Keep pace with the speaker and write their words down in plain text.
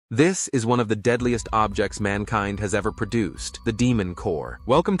This is one of the deadliest objects mankind has ever produced, the Demon Core.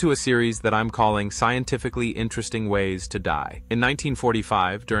 Welcome to a series that I'm calling Scientifically Interesting Ways to Die. In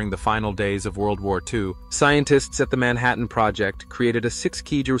 1945, during the final days of World War II, scientists at the Manhattan Project created a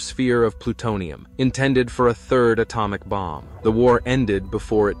 6-kg sphere of plutonium, intended for a third atomic bomb. The war ended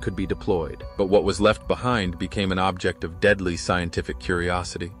before it could be deployed. But what was left behind became an object of deadly scientific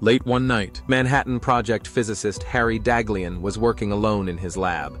curiosity. Late one night, Manhattan Project physicist Harry Daghlian was working alone in his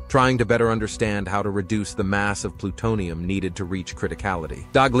lab, trying to better understand how to reduce the mass of plutonium needed to reach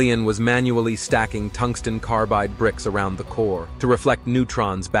criticality. Daghlian was manually stacking tungsten carbide bricks around the core to reflect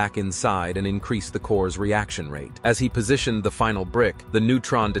neutrons back inside and increase the core's reaction rate. As he positioned the final brick, the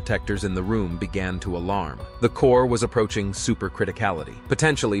neutron detectors in the room began to alarm. The core was approaching supercriticality,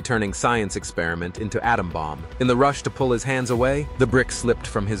 potentially turning science experiment into atom bomb. In the rush to pull his hands away, the brick slipped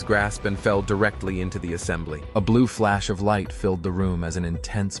from his grasp and fell directly into the assembly. a blue flash of light filled the room as an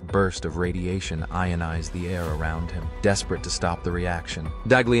intense burst of radiation ionized the air around him. Desperate to stop the reaction,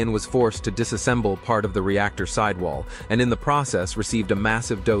 Daghlian was forced to disassemble part of the reactor sidewall, and in the process received a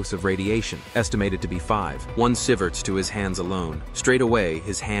massive dose of radiation, estimated to be 1 sieverts to his hands alone. Straight away,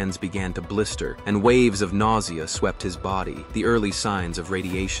 his hands began to blister, and waves of nausea swept his body, the early signs of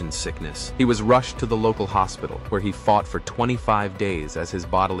radiation sickness. He was rushed to the local hospital, where he fought for 25 days as his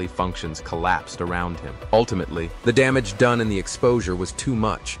bodily functions collapsed around him. Ultimately, the damage done in the exposure was too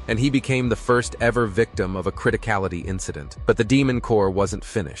much, and he became the first ever victim of a criticality incident. But the Demon Core wasn't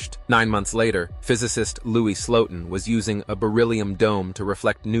finished. 9 months later, physicist Louis Slotin was using a beryllium dome to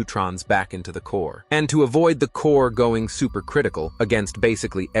reflect neutrons back into the core. And to avoid the core going supercritical, against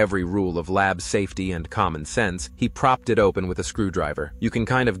basically every rule of lab safety and common sense, he propped it open with a screwdriver. You can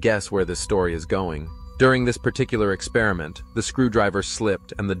kind of guess where this story is going. During this particular experiment, the screwdriver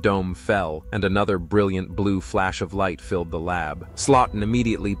slipped and the dome fell, and another brilliant blue flash of light filled the lab. Slotin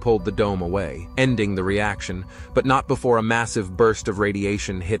immediately pulled the dome away, ending the reaction, but not before a massive burst of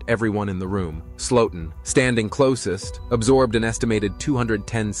radiation hit everyone in the room. Slotin, standing closest, absorbed an estimated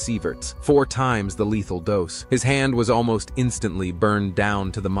 210 sieverts, 4 times the lethal dose. His hand was almost instantly burned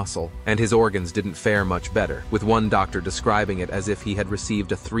down to the muscle, and his organs didn't fare much better, with one doctor describing it as if he had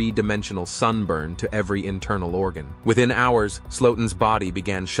received a 3-dimensional sunburn to every internal organ. Within hours, Slotin's body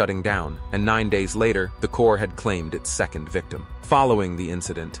began shutting down, and 9 days later, the core had claimed its second victim. Following the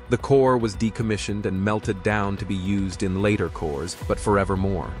incident, the core was decommissioned and melted down to be used in later cores, but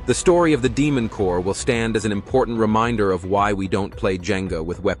forevermore. The story of the Demon Core will stand as an important reminder of why we don't play Jenga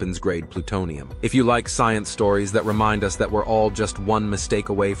with weapons-grade plutonium. If you like science stories that remind us that we're all just one mistake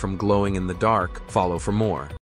away from glowing in the dark, follow for more.